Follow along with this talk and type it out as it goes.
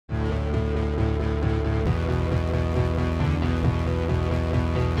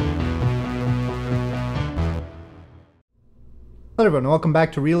Hello everyone, welcome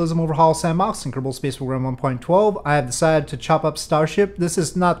back to Realism Overhaul Sandbox in Kerbal Space Program 1.12. I have decided to chop up Starship. This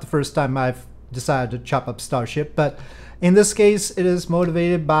is not the first time I've decided to chop up Starship, but in this case it is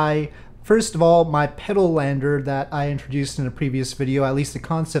motivated by, first of all, my Petal lander that I introduced in a previous video, at least the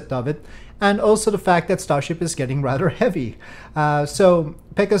concept of it, and also the fact that Starship is getting rather heavy. So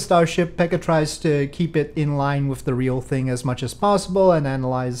P.E.K.K.A. Starship, P.E.K.K.A. tries to keep it in line with the real thing as much as possible and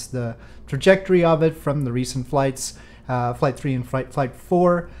analyze the trajectory of it from the recent flights. Flight 3 and Flight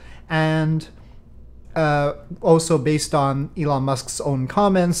 4, and also based on Elon Musk's own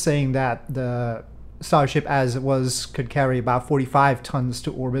comments saying that the Starship as it was could carry about 45 tons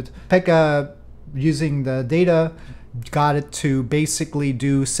to orbit. P.E.K.K.A. using the data got it to basically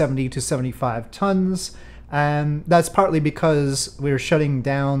do 70 to 75 tons, and that's partly because we're shutting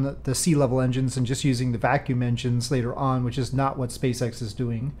down the sea level engines and just using the vacuum engines later on, which is not what SpaceX is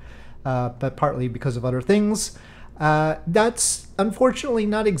doing, but partly because of other things. That's unfortunately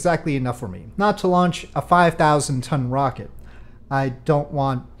not exactly enough for me. Not to launch a 5,000 ton rocket. I don't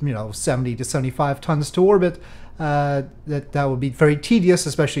want, 70 to 75 tons to orbit. That would be very tedious,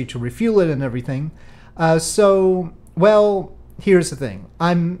 especially to refuel it and everything. Well, here's the thing.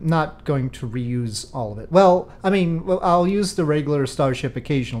 I'm not going to reuse all of it. Well, I'll use the regular Starship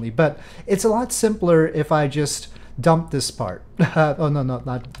occasionally, but it's a lot simpler if I just dump this part. Oh, no,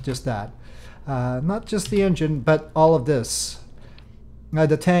 not just that. Not just the engine, but all of this.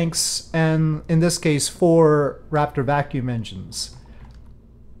 The tanks, and in this case, 4 Raptor vacuum engines.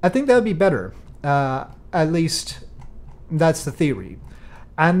 I think that would be better. At least that's the theory.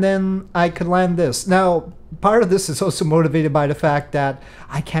 And then I could land this. Now, part of this is also motivated by the fact that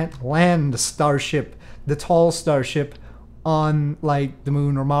I can't land the Starship, the tall Starship, on like the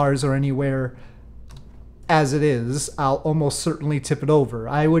moon or Mars or anywhere. As it is, I'll almost certainly tip it over.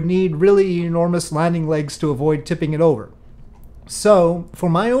 I would need really enormous landing legs to avoid tipping it over. So, for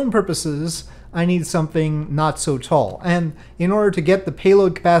my own purposes, I need something not so tall. And in order to get the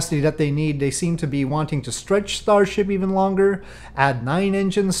payload capacity that they need, they seem to be wanting to stretch Starship even longer, add 9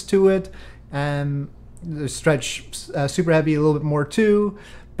 engines to it, and stretch Super Heavy a little bit more too.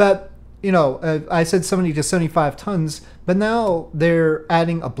 But, I said 70 to 75 tons, but now they're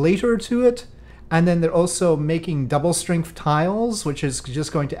adding a blader to it. And then they're also making double strength tiles, which is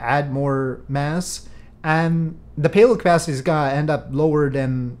just going to add more mass. And the payload capacity is going to end up lower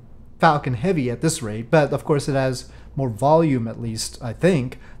than Falcon Heavy at this rate. But of course it has more volume, at least, I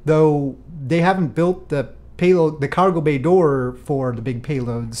think. Though they haven't built the payload, the cargo bay door for the big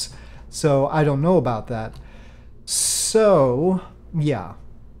payloads. So I don't know about that. So, yeah.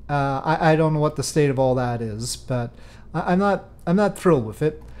 I don't know what the state of all that is, but I'm not thrilled with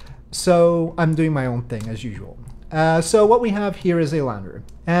it. So I'm doing my own thing as usual. So what we have here is a lander,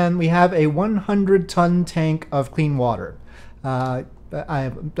 and we have a 100-ton tank of clean water.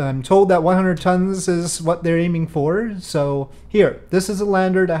 I'm told that 100 tons is what they're aiming for. So here, this is a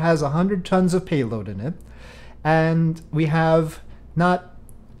lander that has 100 tons of payload in it, and we have not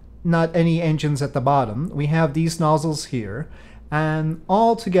any engines at the bottom. We have these nozzles here, and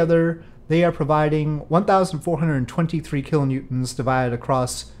all together they are providing 1,423 kilonewtons divided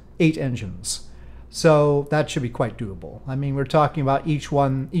across 8 engines. So that should be quite doable. We're talking about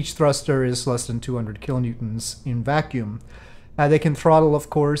each thruster is less than 200 kilonewtons in vacuum. They can throttle,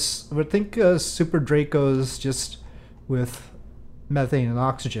 of course, but think Super Dracos just with methane and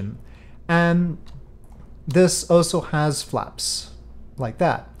oxygen. And this also has flaps, like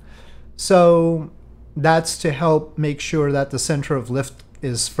that. So that's to help make sure that the center of lift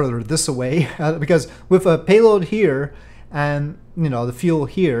is further this way, because with a payload here, and the fuel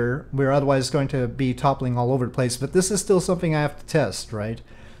here, we're otherwise going to be toppling all over the place, but this is still something I have to test, right?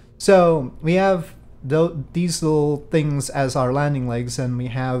 So we have these little things as our landing legs, and we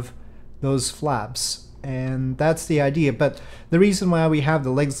have those flaps, and that's the idea. But the reason why we have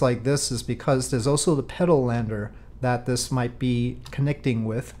the legs like this is because there's also the Petal lander that this might be connecting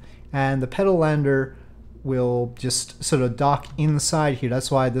with, and the Petal lander will just sort of dock inside here.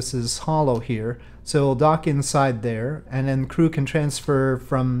 That's why this is hollow here. So it'll dock inside there, and then crew can transfer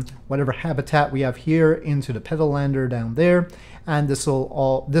from whatever habitat we have here into the Petal lander down there, and this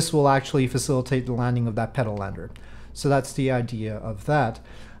will actually facilitate the landing of that Petal lander. So that's the idea of that.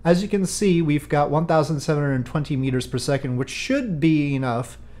 As you can see, we've got 1,720 meters per second, which should be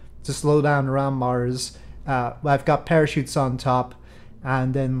enough to slow down around Mars. I've got parachutes on top,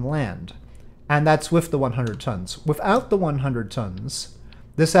 and then land. And that's with the 100 tons. Without the 100 tons,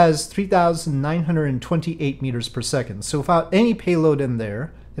 this has 3,928 meters per second. So without any payload in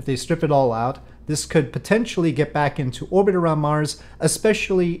there, if they strip it all out, this could potentially get back into orbit around Mars,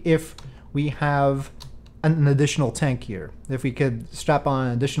 especially if we have an additional tank here. If we could strap on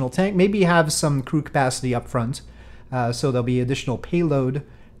an additional tank, maybe have some crew capacity up front, so there'll be additional payload.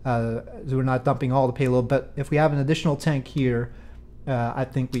 We're not dumping all the payload, but if we have an additional tank here, I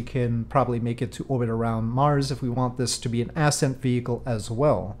think we can probably make it to orbit around Mars if we want this to be an ascent vehicle as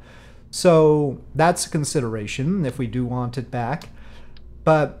well. So that's a consideration if we do want it back.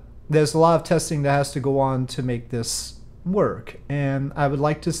 But there's a lot of testing that has to go on to make this work, and I would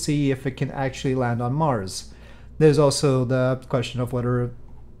like to see if it can actually land on Mars. There's also the question of whether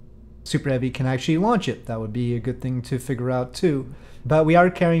Super Heavy can actually launch it. That would be a good thing to figure out too. But we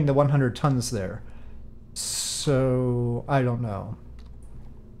are carrying the 100 tons there, so I don't know.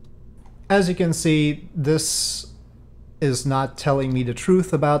 As you can see, this is not telling me the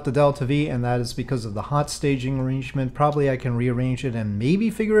truth about the Delta V, and that is because of the hot staging arrangement. Probably I can rearrange it and maybe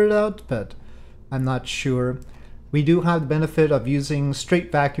figure it out, but I'm not sure. We do have the benefit of using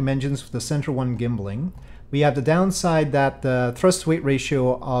straight vacuum engines with the center one gimbaling. We have the downside that the thrust-to-weight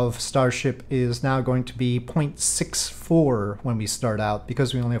ratio of Starship is now going to be 0.64 when we start out,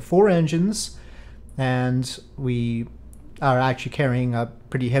 because we only have 4 engines, and we are actually carrying a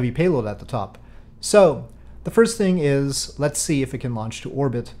pretty heavy payload at the top. So the first thing is, let's see if it can launch to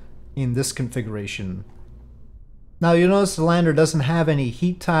orbit in this configuration. Now you'll notice the lander doesn't have any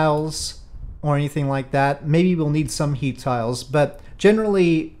heat tiles or anything like that. Maybe we'll need some heat tiles, but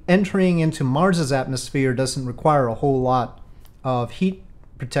generally entering into Mars's atmosphere doesn't require a whole lot of heat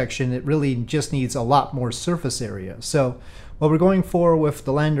protection. It really just needs a lot more surface area. So what we're going for with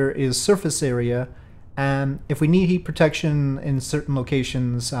the lander is surface area, and if we need heat protection in certain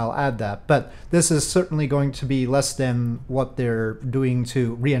locations, I'll add that. But this is certainly going to be less than what they're doing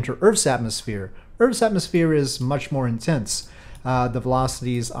to re-enter Earth's atmosphere. Earth's atmosphere is much more intense. The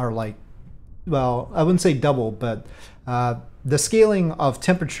velocities are like, well, I wouldn't say double, but the scaling of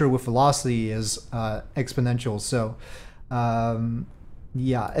temperature with velocity is exponential. So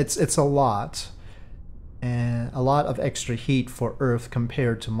yeah, it's a lot, and a lot of extra heat for Earth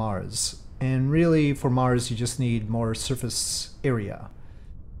compared to Mars. And really, for Mars, you just need more surface area.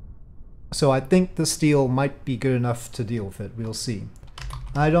 So I think the steel might be good enough to deal with it. We'll see.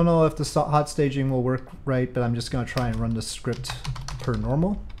 I don't know if the hot staging will work right, but I'm just going to try and run the script per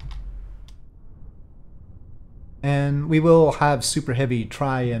normal. And we will have Super Heavy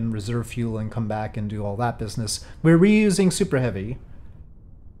try and reserve fuel and come back and do all that business. We're reusing Super Heavy.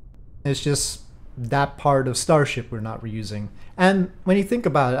 It's just that part of Starship we're not reusing. And when you think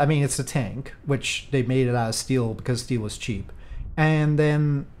about it, I mean, it's a tank, which they made it out of steel because steel was cheap. And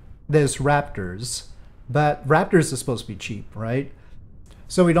then there's Raptors, but Raptors is supposed to be cheap, right?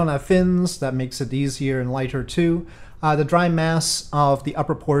 So we don't have fins. That makes it easier and lighter too. The dry mass of the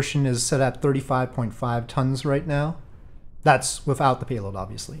upper portion is set at 35.5 tons right now. That's without the payload,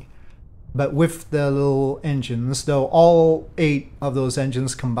 obviously. But with the little engines, though all 8 of those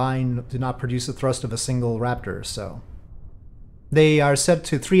engines combined do not produce the thrust of a single Raptor, so they are set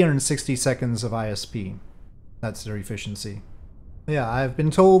to 360 seconds of ISP. That's their efficiency. Yeah, I've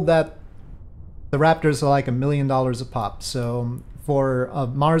been told that the Raptors are like $1 million a pop, so for a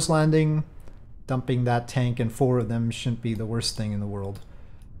Mars landing, dumping that tank and 4 of them shouldn't be the worst thing in the world.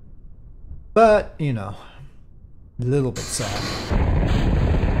 But, you know, a little bit sad.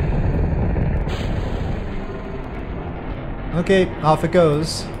 Okay, off it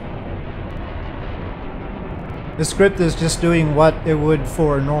goes. The script is just doing what it would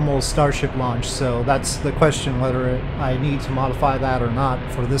for a normal Starship launch, so that's the question, whether I need to modify that or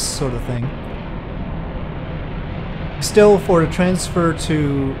not for this sort of thing. Still, for a transfer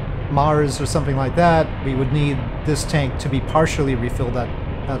to Mars or something like that, we would need this tank to be partially refilled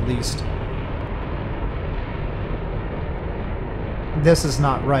at least. This is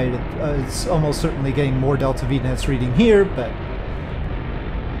not right. It's almost certainly getting more Delta V than it's reading here, but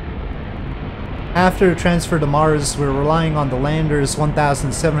after transfer to Mars, we're relying on the lander's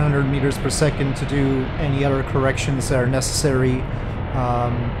 1,700 meters per second to do any other corrections that are necessary.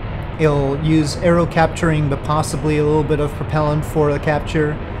 It'll use aero capturing, but possibly a little bit of propellant for the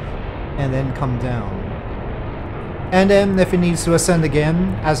capture, and then come down. And then if it needs to ascend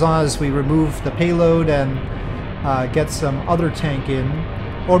again, as long as we remove the payload and get some other tank in,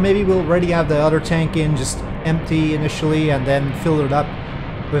 or maybe we'll already have the other tank in, just empty initially and then fill it up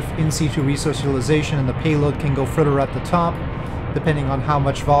with in-situ resource utilization, and the payload can go further at the top depending on how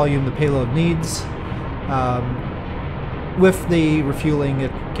much volume the payload needs. With the refueling,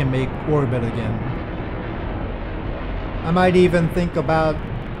 it can make orbit again. I might even think about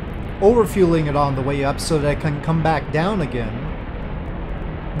overfueling it on the way up so that it can come back down again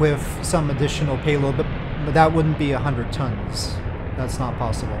with some additional payload, but that wouldn't be 100 tons. That's not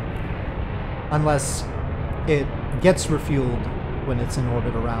possible. Unless it gets refueled when it's in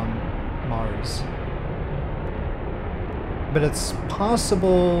orbit around Mars. But it's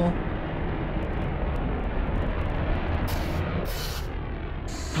possible...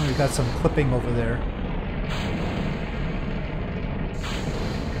 Oh, we got some clipping over there.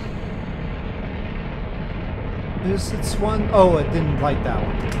 It's one... Oh, it didn't light that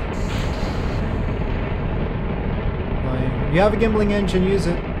one. You have a gimbling engine, use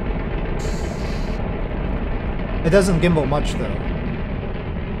it. It doesn't gimbal much though.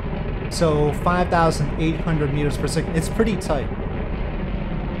 So 5,800 meters per second. It's pretty tight.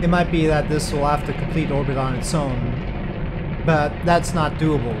 It might be that this will have to complete orbit on its own, but that's not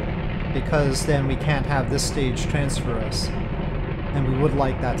doable because then we can't have this stage transfer us. And we would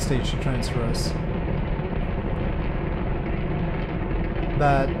like that stage to transfer us.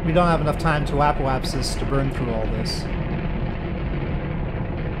 But we don't have enough time to apoapsis to burn through all this.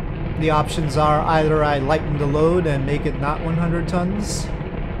 The options are either I lighten the load and make it not 100 tons.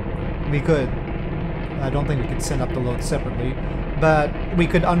 We could. I don't think we could send up the load separately. But we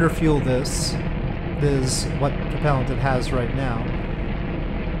could underfuel this. This is what propellant it has right now.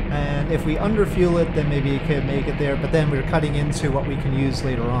 And if we underfuel it, then maybe it could make it there. But then we're cutting into what we can use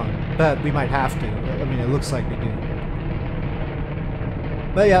later on. But we might have to. I mean, it looks like we do.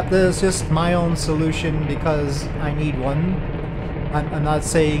 But yeah, this is just my own solution because I need one. I'm not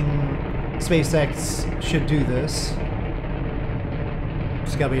saying SpaceX should do this.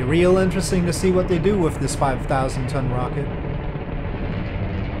 It's gotta be real interesting to see what they do with this 5,000-ton rocket.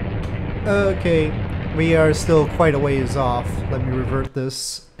 Okay, we are still quite a ways off. Let me revert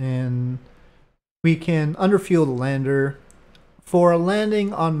this, and we can underfuel the lander. For a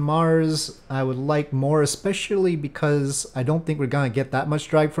landing on Mars, I would like more, especially because I don't think we're gonna get that much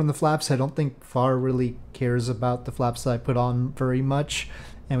drag from the flaps. I don't think FAR really cares about the flaps that I put on very much,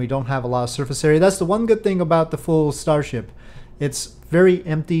 and we don't have a lot of surface area. That's the one good thing about the full Starship. It's very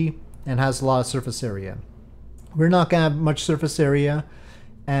empty and has a lot of surface area. We're not gonna have much surface area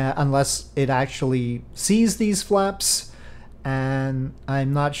unless it actually sees these flaps, and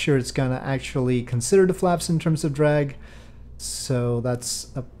I'm not sure it's gonna actually consider the flaps in terms of drag. So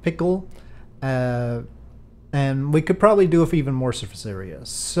that's a pickle, and we could probably do with even more surface area.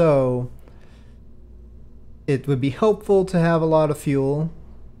 So it would be helpful to have a lot of fuel,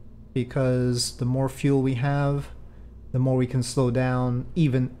 because the more fuel we have, the more we can slow down,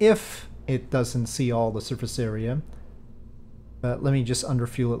 even if it doesn't see all the surface area. But let me just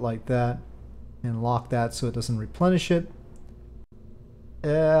underfuel it like that and lock that so it doesn't replenish it.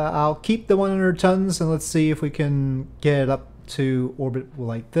 I'll keep the 100 tons and let's see if we can get it up to orbit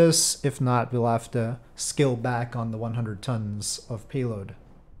like this. If not, we'll have to scale back on the 100 tons of payload.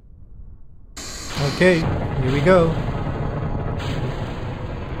 Okay, here we go.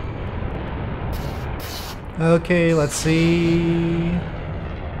 Okay, let's see.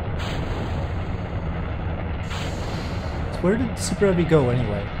 So where did Super Heavy go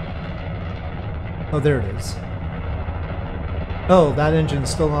anyway? Oh, there it is. Oh, that engine's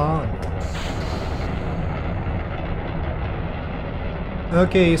still on.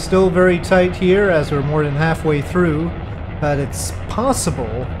 Okay, still very tight here as we're more than halfway through, but it's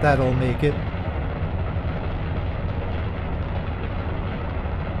possible that'll make it.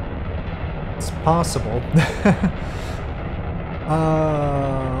 It's possible.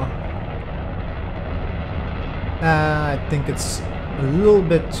 I think it's a little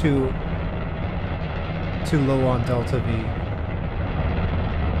bit too low on delta V.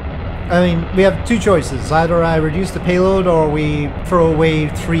 I mean, we have two choices. Either I reduce the payload or we throw away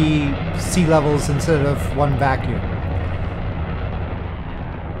 3 sea levels instead of 1 vacuum.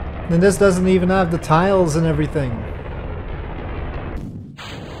 And this doesn't even have the tiles and everything.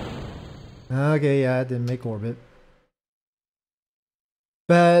 Okay, yeah, it didn't make orbit.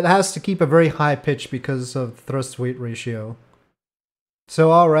 But it has to keep a very high pitch because of thrust-weight ratio. So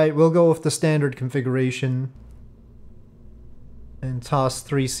alright, we'll go with the standard configuration. And toss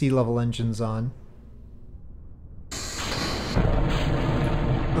 3 sea level engines on.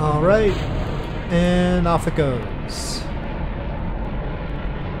 Alright, and off it goes.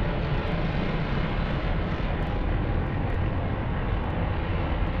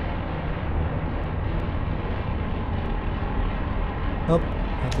 Oh,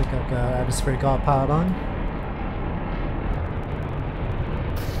 I think I've got atmospheric autopilot on.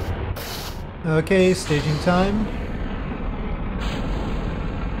 Okay, staging time.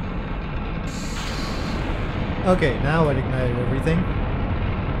 Okay, now it ignited everything.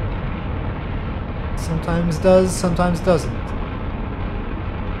 Sometimes does, sometimes doesn't.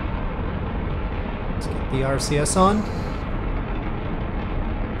 Let's get the RCS on.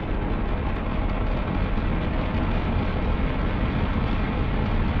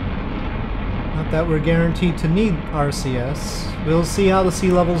 that we're guaranteed to need RCS. We'll see how the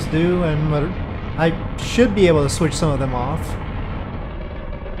sea levels do, and I should be able to switch some of them off.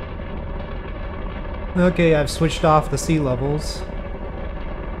 Okay, I've switched off the sea levels.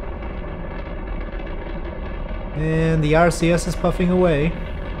 And the RCS is puffing away.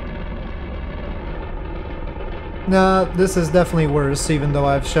 Nah, this is definitely worse, even though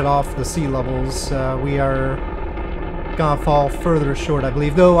I've shut off the sea levels. We are gonna fall further short, I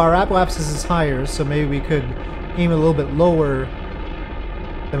believe. Though our apoapsis is higher, so maybe we could aim a little bit lower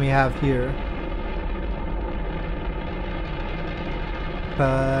than we have here.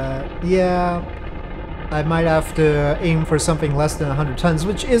 But yeah, I might have to aim for something less than 100 tons,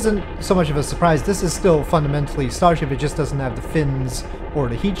 which isn't so much of a surprise. This is still fundamentally Starship, it just doesn't have the fins or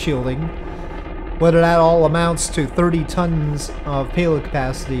the heat shielding. Whether that all amounts to 30 tons of payload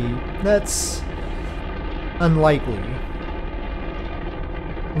capacity, that's unlikely.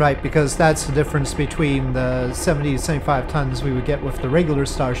 Right, because that's the difference between the 70 to 75 tons we would get with the regular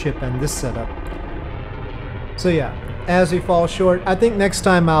Starship and this setup. So yeah, as we fall short, I think next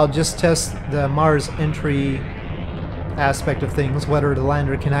time I'll just test the Mars entry aspect of things, whether the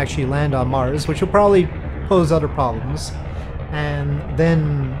lander can actually land on Mars, which will probably pose other problems, and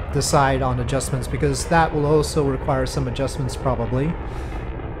then decide on adjustments, because that will also require some adjustments probably,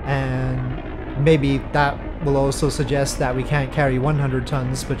 and maybe that will also suggest that we can't carry 100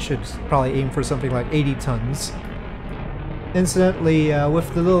 tons, but should probably aim for something like 80 tons. Incidentally,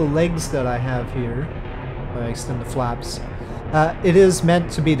 with the little legs that I have here, I extend the flaps, it is meant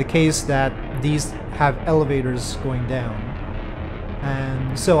to be the case that these have elevators going down.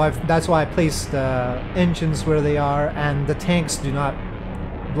 And so that's why I placed the engines where they are, and the tanks do not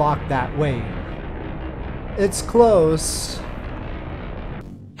block that way. It's close,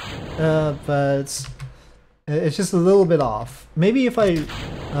 but it's just a little bit off. Maybe if I...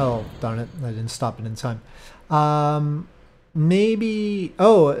 oh, darn it, I didn't stop it in time. Maybe...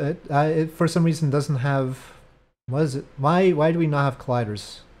 oh, it for some reason doesn't have... what is it? Why do we not have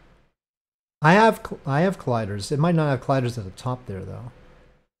colliders? I have colliders. It might not have colliders at the top there, though.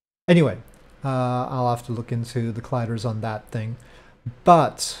 Anyway, I'll have to look into the colliders on that thing.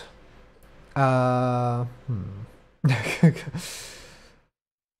 But...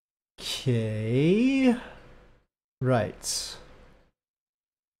 okay... right.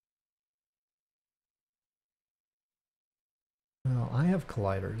 Oh, I have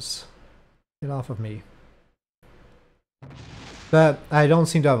colliders. Get off of me. But I don't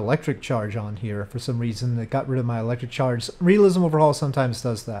seem to have electric charge on here for some reason. It got rid of my electric charge. Realism Overhaul sometimes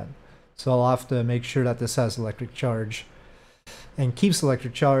does that. So I'll have to make sure that this has electric charge and keeps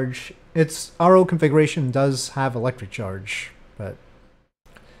electric charge. Its RO configuration does have electric charge, but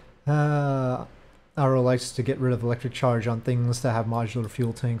RO likes to get rid of electric charge on things that have modular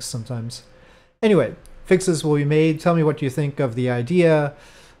fuel tanks sometimes. Anyway, fixes will be made. Tell me what you think of the idea.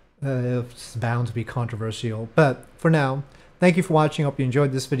 It's bound to be controversial, but for now, thank you for watching. I hope you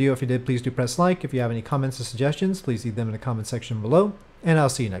enjoyed this video. If you did, please do press like. If you have any comments or suggestions, please leave them in the comment section below, and I'll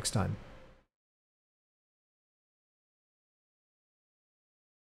see you next time.